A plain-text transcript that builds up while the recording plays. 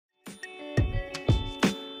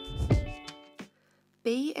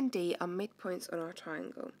B and D are midpoints on our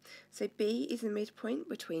triangle. So B is the midpoint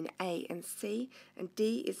between A and C, and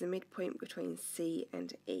D is the midpoint between C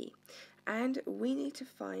and E. And we need to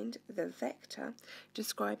find the vector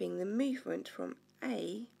describing the movement from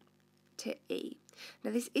A to E.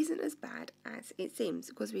 Now this isn't as bad as it seems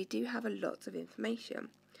because we do have a lot of information.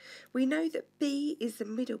 We know that B is the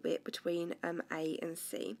middle bit between A and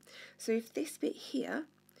C. So if this bit here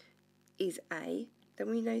is A, then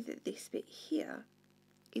we know that this bit here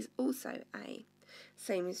is also A.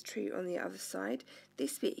 Same is true on the other side.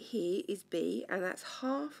 This bit here is B, and that's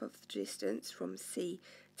half of the distance from C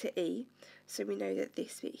to E. So we know that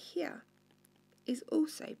this bit here is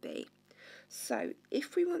also B. So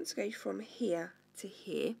if we want to go from here to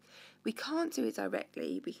here, we can't do it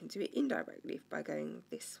directly, we can do it indirectly by going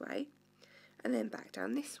this way and then back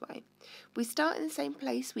down this way. We start in the same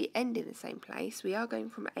place, we end in the same place. We are going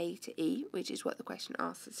from A to E, which is what the question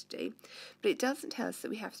asks us to do, but it doesn't tell us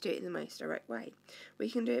that we have to do it in the most direct way. We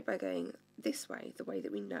can do it by going this way, the way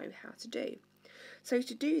that we know how to do. So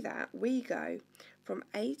to do that, we go from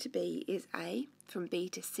A to B is A, from B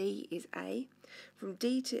to C is A, from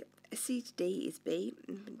C to D is B,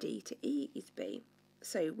 and from D to E is B.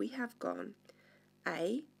 So we have gone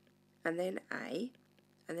A, and then A,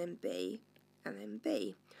 and then B, and then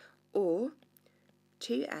B, or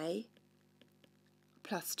 2A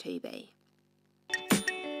plus 2B.